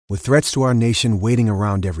With threats to our nation waiting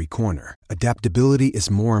around every corner, adaptability is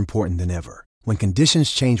more important than ever. When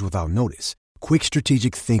conditions change without notice, quick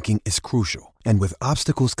strategic thinking is crucial. And with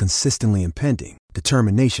obstacles consistently impending,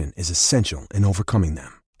 determination is essential in overcoming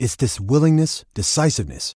them. It's this willingness,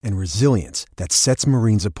 decisiveness, and resilience that sets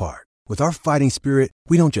Marines apart. With our fighting spirit,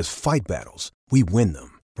 we don't just fight battles, we win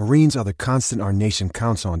them. Marines are the constant our nation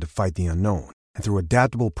counts on to fight the unknown. And through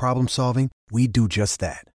adaptable problem solving, we do just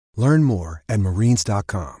that. Learn more at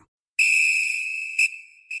marines.com.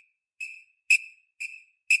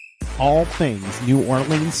 All things New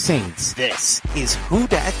Orleans Saints. This is Who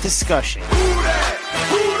Dat Discussion. Who dat?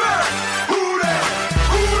 Who dat? Who dat?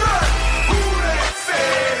 Who dat? Who dat?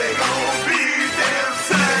 Say they gon' be them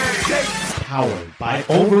Saints. Powered by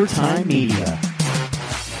Overtime Media.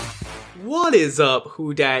 What is up,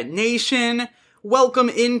 Who Dat Nation? Welcome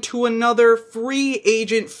into another free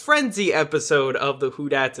agent frenzy episode of the Who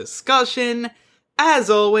Dat Discussion. As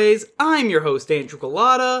always, I'm your host, Andrew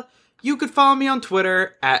Galata. You could follow me on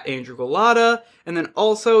Twitter at Andrew Galata, and then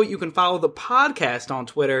also you can follow the podcast on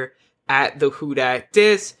Twitter at the Who Dat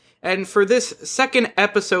Dis. And for this second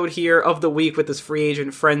episode here of the week with this free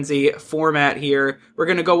agent frenzy format here, we're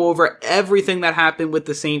going to go over everything that happened with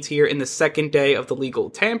the Saints here in the second day of the legal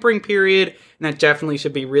tampering period, and that definitely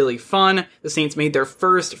should be really fun. The Saints made their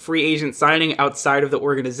first free agent signing outside of the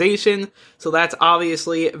organization, so that's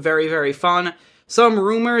obviously very, very fun. Some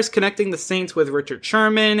rumors connecting the Saints with Richard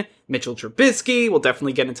Sherman, Mitchell Trubisky, we'll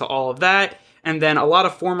definitely get into all of that, and then a lot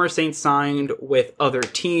of former Saints signed with other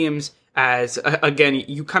teams. As, again,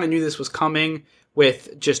 you kind of knew this was coming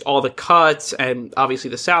with just all the cuts and obviously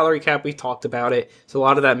the salary cap, we talked about it. So a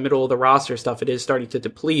lot of that middle of the roster stuff, it is starting to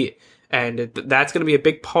deplete. And that's going to be a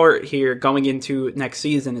big part here going into next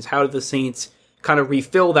season is how do the Saints kind of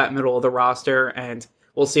refill that middle of the roster. And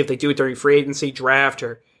we'll see if they do it during free agency, draft,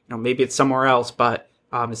 or maybe it's somewhere else. But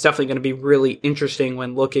it's definitely going to be really interesting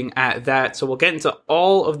when looking at that. So we'll get into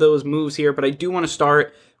all of those moves here. But I do want to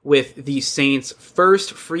start with the Saints'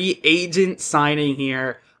 first free agent signing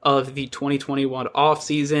here of the 2021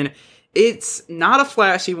 offseason. It's not a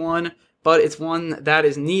flashy one, but it's one that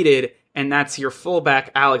is needed, and that's your fullback,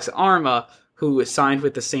 Alex Arma, who is signed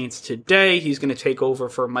with the Saints today. He's going to take over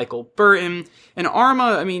for Michael Burton. And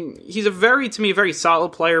Arma, he's a very solid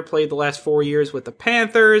player, played the last 4 years with the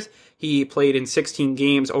Panthers. He played in 16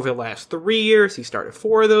 games over the last 3 years. He started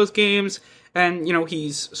 4 of those games. And,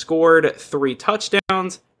 he's scored 3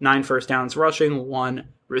 touchdowns, 9 first downs rushing, 1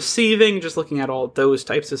 receiving, just looking at all those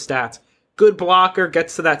types of stats. Good blocker,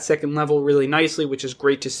 gets to that second level really nicely, which is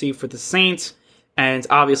great to see for the Saints. And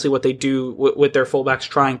obviously what they do with their fullbacks,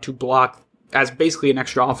 trying to block as basically an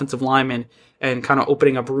extra offensive lineman and kind of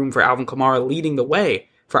opening up room for Alvin Kamara, leading the way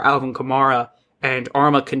for Alvin Kamara. And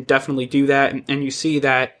Arma can definitely do that. And you see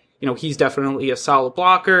that, he's definitely a solid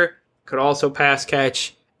blocker, could also pass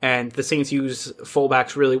catch. And the Saints use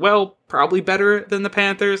fullbacks really well, probably better than the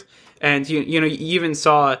Panthers. And you even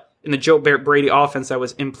saw in the Joe Brady offense that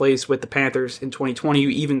was in place with the Panthers in 2020, you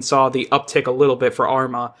even saw the uptick a little bit for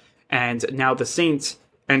Arma. And now the Saints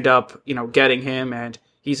end up, getting him. And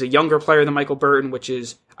he's a younger player than Michael Burton, which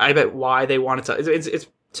is, I bet, why they wanted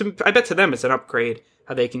to. I bet to them it's an upgrade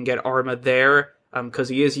how they can get Arma there because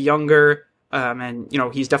he is younger. And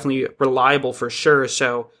he's definitely reliable for sure.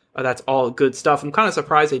 So. That's all good stuff. I'm kind of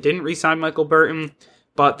surprised they didn't re-sign Michael Burton,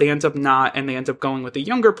 but they end up not, and they end up going with a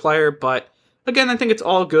younger player. But again, I think it's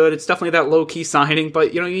all good. It's definitely that low-key signing,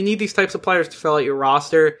 but you need these types of players to fill out your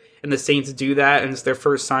roster, and the Saints do that, and it's their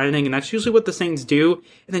first signing, and that's usually what the Saints do.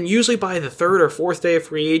 And then usually by the 3rd or 4th day of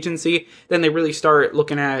free agency, then they really start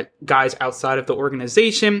looking at guys outside of the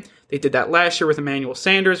organization. They did that last year with Emmanuel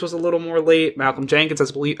Sanders, was a little more late. Malcolm Jenkins,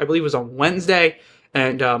 I believe was on Wednesday.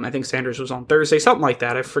 And I think Sanders was on Thursday, something like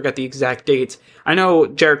that. I forget the exact dates. I know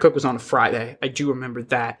Jared Cook was on a Friday. I do remember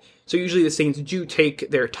that. So usually the Saints do take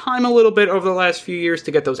their time a little bit over the last few years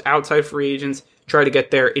to get those outside free agents, try to get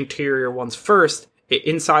their interior ones first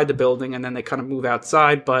inside the building, and then they kind of move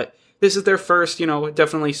outside. But this is their first,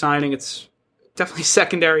 definitely signing. It's definitely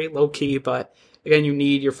secondary, low-key, but again, you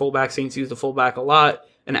need your fullback. Saints use the fullback a lot,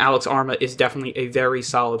 and Alex Arma is definitely a very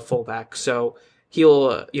solid fullback. So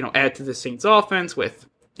he'll, add to the Saints offense with,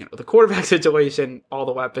 the quarterback situation, all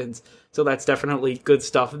the weapons. So that's definitely good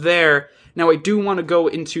stuff there. Now, I do want to go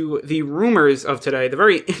into the rumors of today, the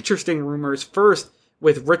very interesting rumors. First,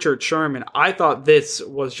 with Richard Sherman. I thought this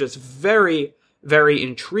was just very, very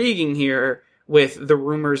intriguing here with the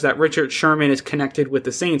rumors that Richard Sherman is connected with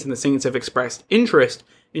the Saints, and the Saints have expressed interest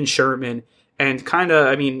in Sherman. And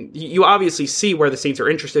you obviously see where the Saints are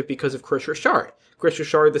interested because of Chris Richard. Chris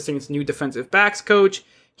Richard, the Saints' new defensive backs coach.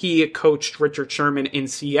 He coached Richard Sherman in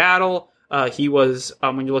Seattle He was,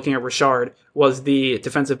 when you're looking at Richard, was the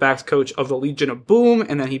defensive backs coach of the Legion of Boom,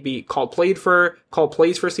 and then he called plays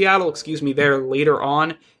for Seattle, there later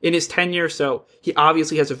on in his tenure. So he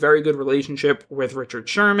obviously has a very good relationship with Richard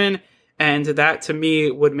Sherman, and that to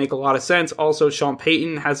me would make a lot of sense. Also, Sean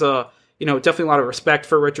Payton has definitely a lot of respect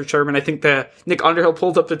for Richard Sherman. I think that Nick Underhill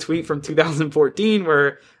pulled up the tweet from 2014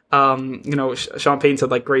 where, Sean Payton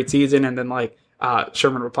said great season, and then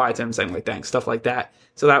Sherman replied to him saying thanks, stuff like that.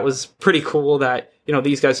 So that was pretty cool that,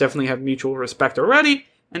 these guys definitely have mutual respect already.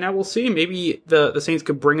 And now we'll see. Maybe the Saints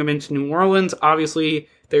could bring him into New Orleans. Obviously,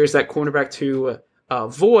 there's that cornerback to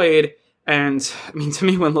avoid. And to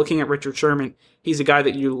me, when looking at Richard Sherman, he's a guy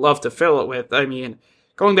that you love to fill it with.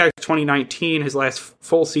 Going back to 2019, his last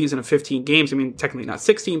full season of 15 games, technically not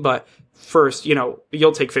 16, but first,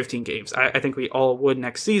 you'll take 15 games. I think we all would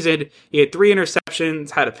next season. He had 3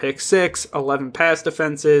 interceptions, had a pick 6, 11 pass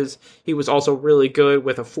defenses. He was also really good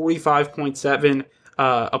with a 45.7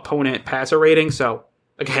 opponent passer rating. So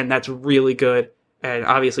again, that's really good. And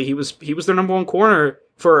obviously he was their number 1 corner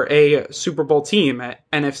for a Super Bowl team, at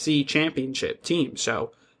NFC Championship team.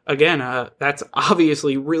 So again, that's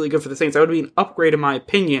obviously really good for the Saints. That would be an upgrade in my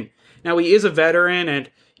opinion. Now, he is a veteran, and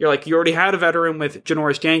you already had a veteran with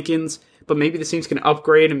Janoris Jenkins, but maybe the Saints can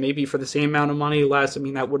upgrade, and maybe for the same amount of money, less.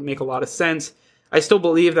 That would make a lot of sense. I still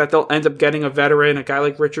believe that they'll end up getting a veteran, a guy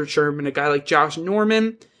like Richard Sherman, a guy like Josh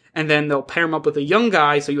Norman, and then they'll pair him up with a young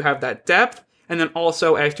guy, so you have that depth. And then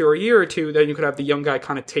also, after a year or two, then you could have the young guy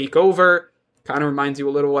kind of take over. Kind of reminds you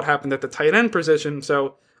a little what happened at the tight end position.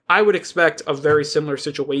 So I would expect a very similar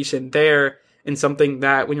situation there, and something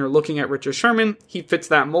that when you're looking at Richard Sherman, he fits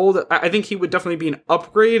that mold. I think he would definitely be an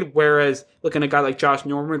upgrade, whereas looking at a guy like Josh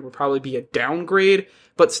Norman would probably be a downgrade,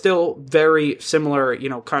 but still very similar,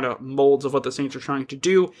 kind of molds of what the Saints are trying to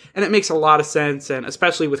do. And it makes a lot of sense, and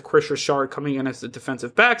especially with Chris Richard coming in as the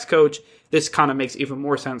defensive backs coach, this kind of makes even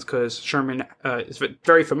more sense because Sherman is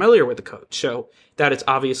very familiar with the coach. So that is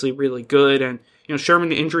obviously really good. And Sherman,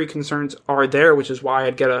 the injury concerns are there, which is why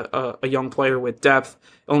I'd get a young player with depth.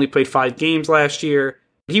 Only played 5 games last year.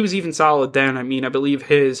 He was even solid then. I believe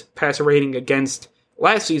his passer rating against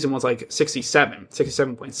last season was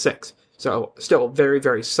 67.6. So still very,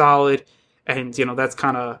 very solid. And, that's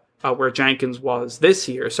kind of where Jenkins was this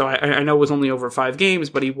year. So I know it was only over 5 games,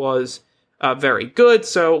 but he was very good.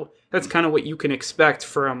 So that's kind of what you can expect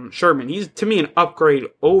from Sherman. He's, to me, an upgrade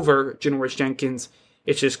over Janoris Jenkins.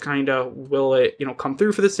 It's just kind of, will it, come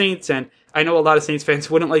through for the Saints? And I know a lot of Saints fans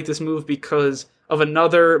wouldn't like this move because of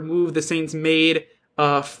another move the Saints made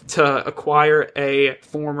to acquire a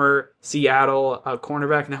former Seattle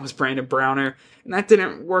cornerback, and that was Brandon Browner. And that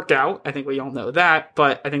didn't work out. I think we all know that,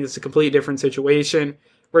 but I think it's a completely different situation.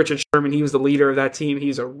 Richard Sherman, he was the leader of that team.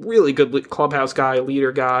 He's a really good clubhouse guy,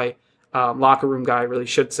 leader guy, locker room guy, I really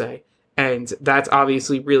should say. And that's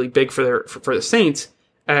obviously really big for the Saints.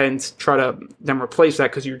 And try to then replace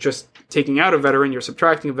that because you're just taking out a veteran, you're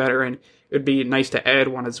subtracting a veteran. It would be nice to add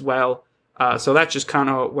one as well. So that's just kind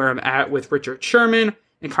of where I'm at with Richard Sherman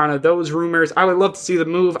and kind of those rumors. I would love to see the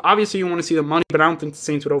move. Obviously, you want to see the money, but I don't think the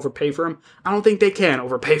Saints would overpay for him. I don't think they can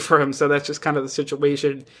overpay for him. So that's just kind of the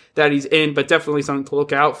situation that he's in, but definitely something to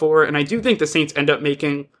look out for. And I do think the Saints end up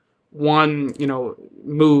making one,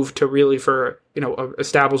 move to really for, an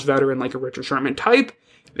established veteran like a Richard Sherman type.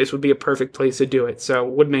 This would be a perfect place to do it. So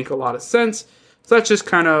it would make a lot of sense. So that's just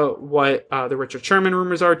kind of what the Richard Sherman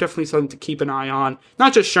rumors are. Definitely something to keep an eye on.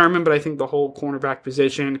 Not just Sherman, but I think the whole cornerback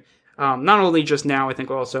position. Not only just now, I think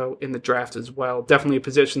also in the draft as well. Definitely a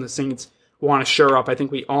position the Saints want to shore up. I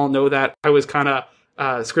think we all know that. I was kind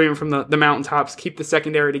of screaming from the mountaintops, keep the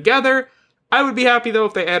secondary together. I would be happy, though,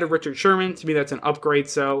 if they added Richard Sherman. To me, that's an upgrade.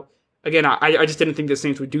 So again, I just didn't think the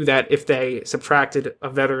Saints would do that if they subtracted a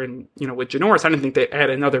veteran, with Janoris. I didn't think they'd add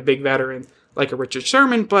another big veteran like a Richard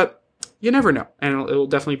Sherman, but you never know. And it'll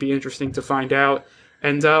definitely be interesting to find out.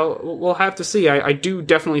 And we'll have to see. I do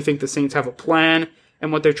definitely think the Saints have a plan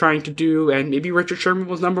and what they're trying to do. And maybe Richard Sherman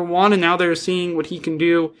was number 1, and now they're seeing what he can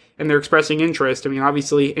do, and they're expressing interest.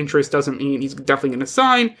 Obviously, interest doesn't mean he's definitely going to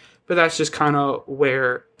sign, but that's just kind of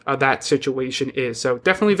where that situation is. So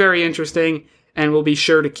definitely very interesting. And we'll be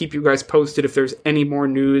sure to keep you guys posted if there's any more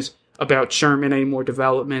news about Sherman, any more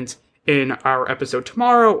development in our episode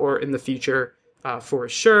tomorrow or in the future for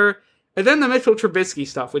sure. And then the Mitchell Trubisky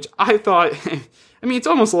stuff, which I thought, it's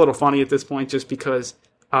almost a little funny at this point just because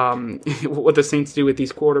what the Saints do with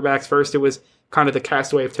these quarterbacks. First, it was kind of the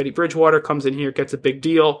castaway of Teddy Bridgewater, comes in here, gets a big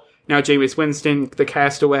deal. Now Jameis Winston, the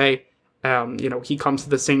castaway, he comes to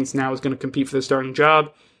the Saints now, is going to compete for the starting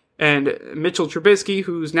job. And Mitchell Trubisky,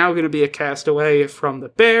 who's now going to be a castaway from the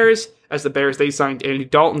Bears, as the Bears, they signed Andy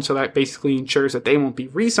Dalton, so that basically ensures that they won't be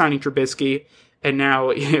re-signing Trubisky. And now,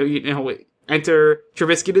 enter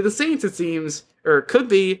Trubisky to the Saints, it seems, or could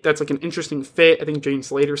be. That's like an interesting fit. I think James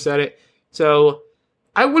Slater said it. So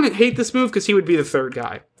I wouldn't hate this move because he would be the third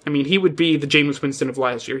guy. I mean, he would be the Jameis Winston of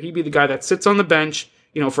last year. He'd be the guy that sits on the bench,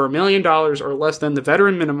 for $1 million or less than the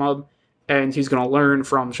veteran minimum, and he's going to learn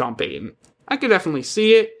from Sean Payton. I could definitely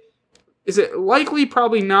see it. Is it likely?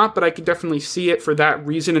 Probably not, but I could definitely see it for that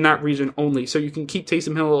reason and that reason only. So you can keep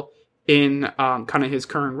Taysom Hill in kind of his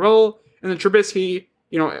current role. And then Trubisky,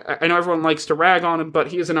 I know everyone likes to rag on him, but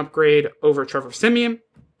he is an upgrade over Trevor Siemian.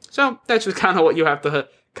 So that's just kind of what you have to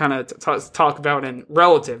kind of talk about and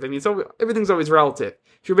relative. I mean, everything's always relative.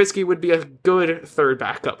 Trubisky would be a good third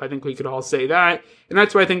backup. I think we could all say that. And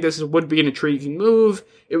that's why I think this would be an intriguing move.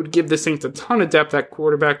 It would give the Saints a ton of depth at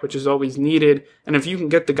quarterback, which is always needed. And if you can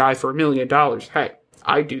get the guy for $1 million, hey,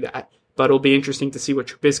 I'd do that. But it'll be interesting to see what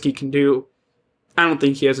Trubisky can do. I don't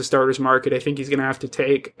think he has a starter's market. I think he's going to have to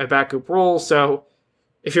take a backup role. So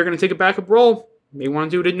if you're going to take a backup role, you may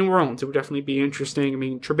want to do it in New Orleans. It would definitely be interesting. I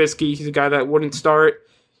mean, Trubisky, he's a guy that wouldn't start.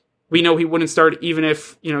 We know he wouldn't start even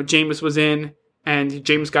if, Jameis was in and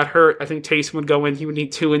Jameis got hurt. I think Taysom would go in. He would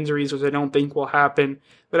need 2 injuries, which I don't think will happen.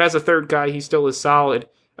 But as a third guy, he still is solid.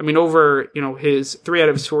 I mean, over, his 3 out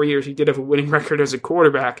of his 4 years, he did have a winning record as a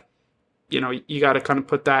quarterback. You got to kind of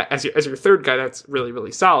put that as your third guy. That's really,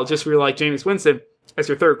 really solid. Just where like Jameis Winston as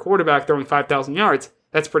your third quarterback throwing 5,000 yards,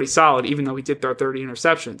 that's pretty solid, even though he did throw 30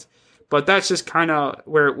 interceptions. But that's just kind of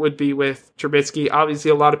where it would be with Trubisky. Obviously,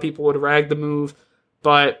 a lot of people would rag the move,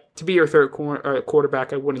 but to be your third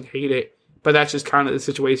quarterback, I wouldn't hate it. But that's just kind of the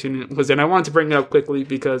situation it was in. I wanted to bring it up quickly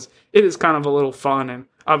because it is kind of a little fun, and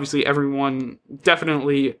obviously everyone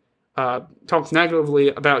definitely talks negatively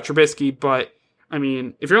about Trubisky, but I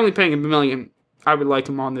mean, if you're only paying him $1 million, I would like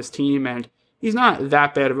him on this team, and he's not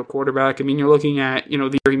that bad of a quarterback. I mean, you're looking at,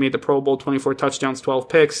 the year he made the Pro Bowl, 24 touchdowns, 12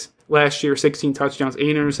 picks. Last year, 16 touchdowns,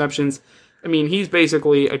 8 interceptions. I mean, he's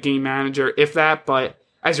basically a game manager, if that, but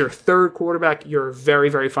as your third quarterback, you're very,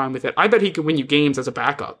 very fine with it. I bet he can win you games as a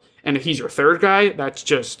backup. And if he's your third guy, that's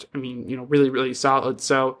just, really, really solid.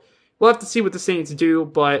 So we'll have to see what the Saints do,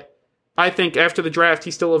 but I think after the draft,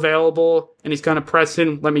 he's still available, and he's kind of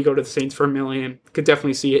pressing, let me go to the Saints for $1 million. Could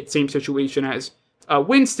definitely see it. Same situation as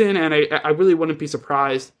Winston, and I really wouldn't be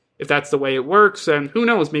surprised if that's the way it works. And who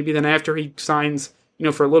knows, maybe then after he signs,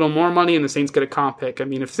 for a little more money and the Saints get a comp pick. I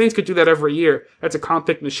mean, if the Saints could do that every year, that's a comp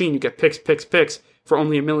pick machine. You get picks for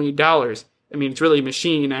only $1 million. I mean, it's really a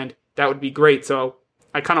machine, and that would be great. So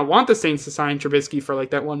I kind of want the Saints to sign Trubisky for like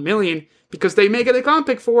that $1 million because they may get a comp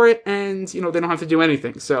pick for it, and, they don't have to do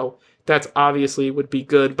anything. So that's obviously would be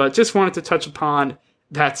good, but just wanted to touch upon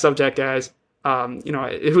that subject as,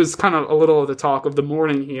 it was kind of a little of the talk of the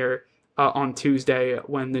morning here on Tuesday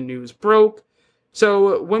when the news broke.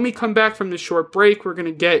 So when we come back from this short break, we're going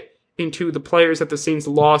to get into the players that the Saints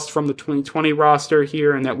lost from the 2020 roster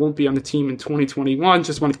here and that won't be on the team in 2021.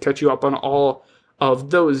 Just wanted to catch you up on all of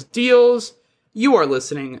those deals. You are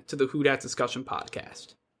listening to the Who Dat Discussion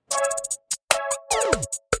Podcast.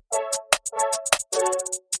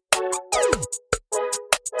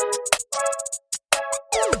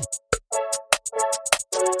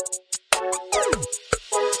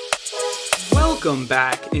 Welcome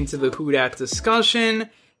back into the Who Dat Discussion,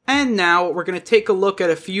 and now we're going to take a look at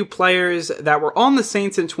a few players that were on the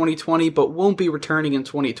Saints in 2020 but won't be returning in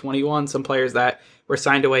 2021, some players that were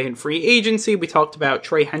signed away in free agency. We talked about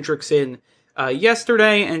Trey Hendrickson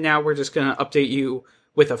yesterday, and now we're just going to update you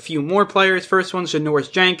with a few more players. First one's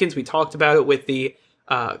Janoris Jenkins. We talked about it with the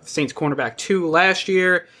Saints cornerback 2 last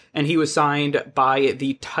year, and he was signed by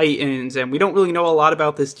the Titans, and we don't really know a lot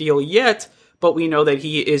about this deal yet, but we know that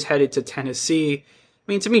he is headed to Tennessee.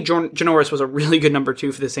 I mean, to me, Janoris was a really good number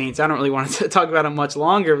 2 for the Saints. I don't really want to talk about him much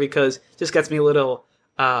longer because it just gets me a little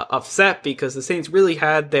upset because the Saints really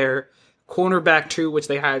had their cornerback 2, which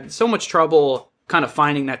they had so much trouble kind of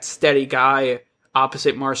finding that steady guy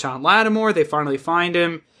opposite Marshawn Lattimore. They finally find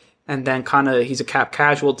him, and then kind of he's a cap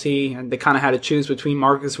casualty, and they kind of had to choose between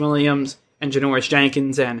Marcus Williams and Janoris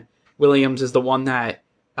Jenkins, and Williams is the one that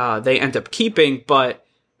they end up keeping, but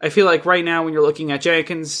I feel like right now when you're looking at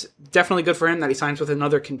Jenkins, definitely good for him that he signs with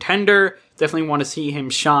another contender. Definitely want to see him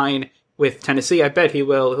shine with Tennessee. I bet he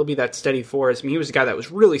will. He'll be that steady force. I mean, he was a guy that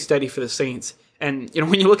was really steady for the Saints. And,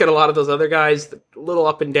 when you look at a lot of those other guys, a little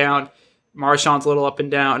up and down, Marshawn's a little up and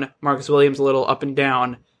down, Marcus Williams a little up and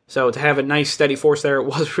down. So to have a nice steady force there, it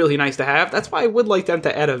was really nice to have. That's why I would like them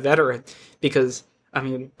to add a veteran because,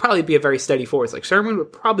 probably be a very steady force. Like Sherman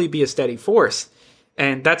would probably be a steady force.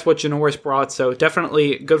 and that's what Janoris brought, so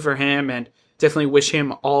definitely good for him, and definitely wish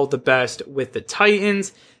him all the best with the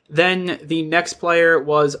Titans. Then the next player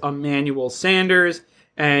was Emmanuel Sanders,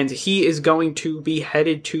 and he is going to be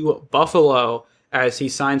headed to Buffalo as he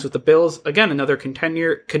signs with the Bills. Again, another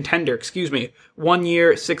contender, 1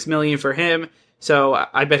 year, $6 million for him. So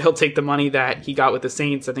I bet he'll take the money that he got with the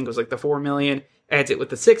Saints. I think it was like the $4 million, adds it with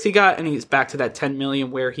the 6 he got, and he's back to that $10 million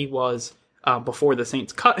where he was before the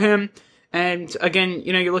Saints cut him. And again,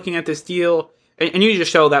 you're looking at this deal, and you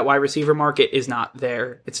just show that wide receiver market is not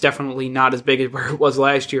there. It's definitely not as big as where it was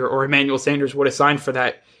last year, or Emmanuel Sanders would have signed for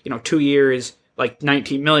that, 2 years, like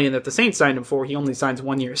 $19 million that the Saints signed him for. He only signs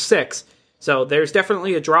 1 year, 6. So there's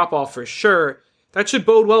definitely a drop-off for sure. That should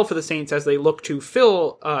bode well for the Saints as they look to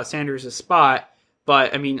fill Sanders' spot.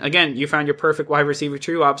 But, again, you found your perfect wide receiver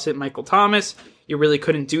trio opposite Michael Thomas. You really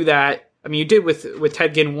couldn't do that. You did with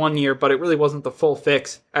Ted Ginn 1 year, but it really wasn't the full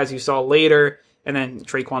fix, as you saw later. And then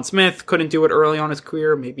Traquan Smith couldn't do it early on in his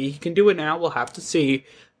career. Maybe he can do it now. We'll have to see.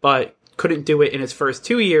 But couldn't do it in his first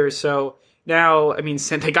 2 years. So now,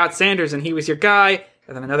 they got Sanders, and he was your guy.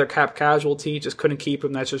 And then another cap casualty, just couldn't keep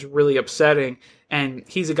him. That's just really upsetting. And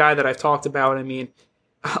he's a guy that I've talked about.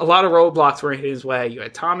 A lot of roadblocks were in his way. You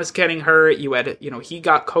had Thomas getting hurt. You had, he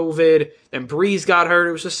got COVID. Then Breeze got hurt.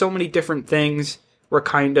 It was just so many different things were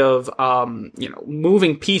kind of,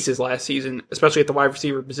 moving pieces last season, especially at the wide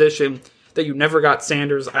receiver position, that you never got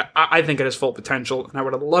Sanders, I think, at his full potential. And I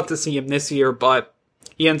would have loved to see him this year, but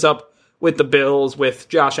he ends up with the Bills, with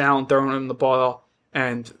Josh Allen throwing him the ball.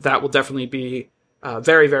 And that will definitely be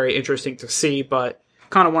very, very interesting to see, but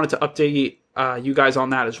kind of wanted to update you guys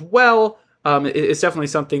on that as well. It's definitely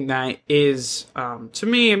something that is, to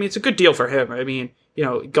me, it's a good deal for him.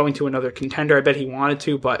 Going to another contender, I bet he wanted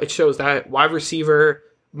to, but it shows that wide receiver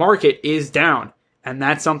market is down, and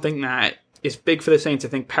that's something that is big for the Saints. I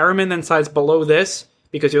think Perriman then sides below this,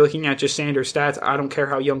 because you're looking at just Sanders' stats. I don't care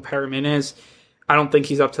how young Perriman is. I don't think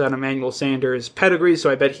he's up to that Emmanuel Sanders pedigree, so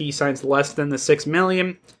I bet he signs less than the $6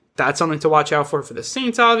 million. That's something to watch out for the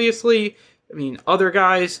Saints, obviously. Other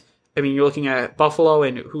guys, you're looking at Buffalo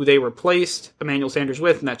and who they replaced Emmanuel Sanders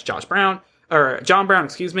with, and that's John Brown,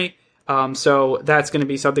 excuse me. So that's going to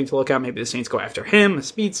be something to look at. Maybe the Saints go after him, a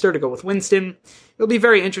speedster, to go with Winston. It'll be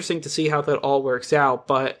very interesting to see how that all works out.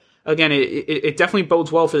 But again, it definitely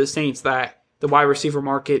bodes well for the Saints that the wide receiver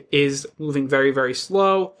market is moving very, very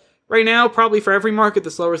slow. Right now, probably for every market,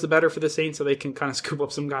 the slower is the better for the Saints, so they can kind of scoop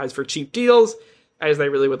up some guys for cheap deals, as they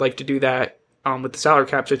really would like to do that with the salary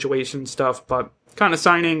cap situation stuff. But kind of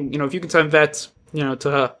signing, if you can sign vets,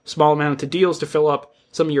 to a small amount of deals to fill up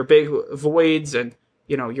some of your big voids and,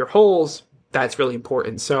 your holes, that's really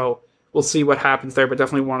important. So we'll see what happens there, but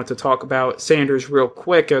definitely wanted to talk about Sanders real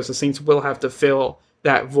quick, as the Saints will have to fill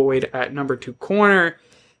that void at number 2 corner,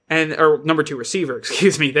 or number 2 receiver,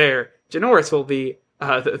 excuse me, there. Janoris will be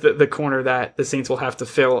the corner that the Saints will have to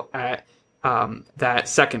fill at that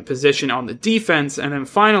second position on the defense. And then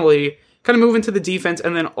finally, kind of move into the defense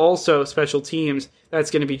and then also special teams.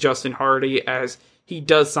 That's going to be Justin Hardy, as he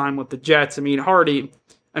does sign with the Jets. Hardy,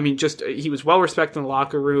 he was well respected in the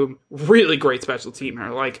locker room. Really great special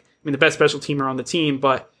teamer. The best special teamer on the team,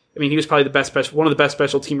 but he was probably one of the best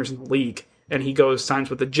special teamers in the league. And he signs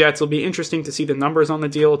with the Jets. It'll be interesting to see the numbers on the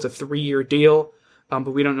deal. It's a 3-year deal,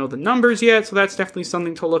 but we don't know the numbers yet, so that's definitely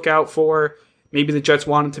something to look out for. Maybe the Jets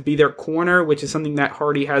want him to be their corner, which is something that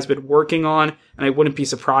Hardy has been working on, and I wouldn't be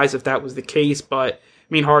surprised if that was the case. But,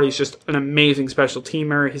 Hardy's just an amazing special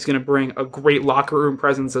teamer. He's going to bring a great locker room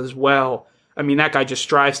presence as well. That guy just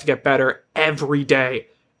strives to get better every day,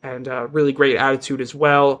 and really great attitude as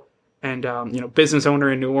well. And, business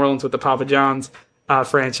owner in New Orleans with the Papa John's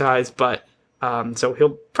franchise, but so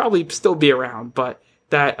he'll probably still be around. But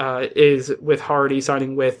that is with Hardy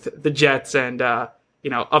signing with the Jets and,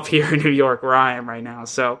 up here in New York where I am right now.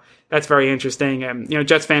 So that's very interesting. And,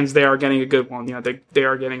 Jets fans, they are getting a good one. They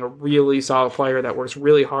are getting a really solid player that works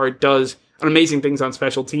really hard, does amazing things on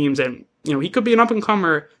special teams. And, he could be an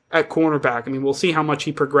up-and-comer at cornerback. We'll see how much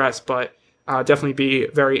he progressed, but definitely be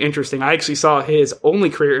very interesting. I actually saw his only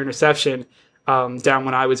career interception down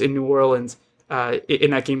when I was in New Orleans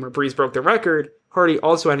in that game where Breeze broke the record. Hardy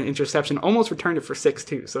also had an interception, almost returned it for 6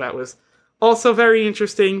 too. So that was also very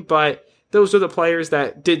interesting, but those are the players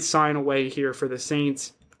that did sign away here for the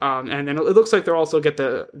Saints. And then it looks like they'll also get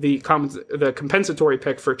the compensatory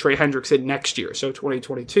pick for Trey Hendrickson next year, so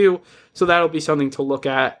 2022. So that'll be something to look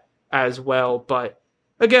at as well. But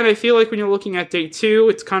again, I feel like when you're looking at day 2,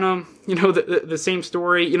 it's kind of, the same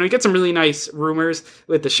story. You get some really nice rumors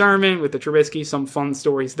with the Sherman, with the Trubisky, some fun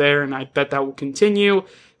stories there, and I bet that will continue.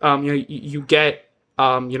 You get,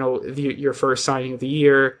 your first signing of the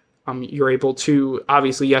year, You're able to,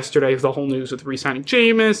 obviously yesterday, the whole news with re-signing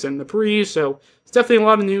Jameis and the Breeze, so it's definitely a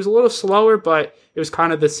lot of news, a little slower, but it was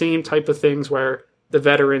kind of the same type of things where the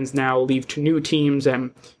veterans now leave to new teams,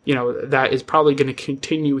 and, that is probably going to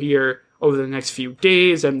continue here over the next few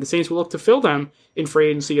days, and the Saints will look to fill them in free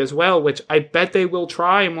agency as well, which I bet they will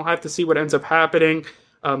try, and we'll have to see what ends up happening.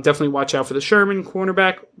 Definitely watch out for the Sherman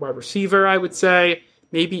cornerback, wide receiver, I would say,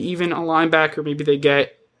 maybe even a linebacker. Maybe they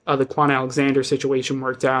get the Quan Alexander situation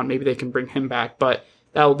worked out. Maybe they can bring him back, but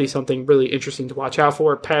that will be something really interesting to watch out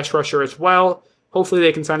for. Pass rusher as well. Hopefully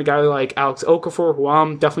they can sign a guy like Alex Okafor, who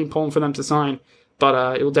I'm definitely pulling for them to sign,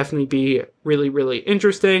 but it will definitely be really, really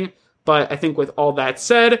interesting. But I think with all that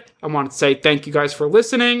said, I want to say thank you guys for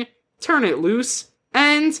listening, turn it loose,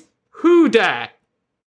 and who dat?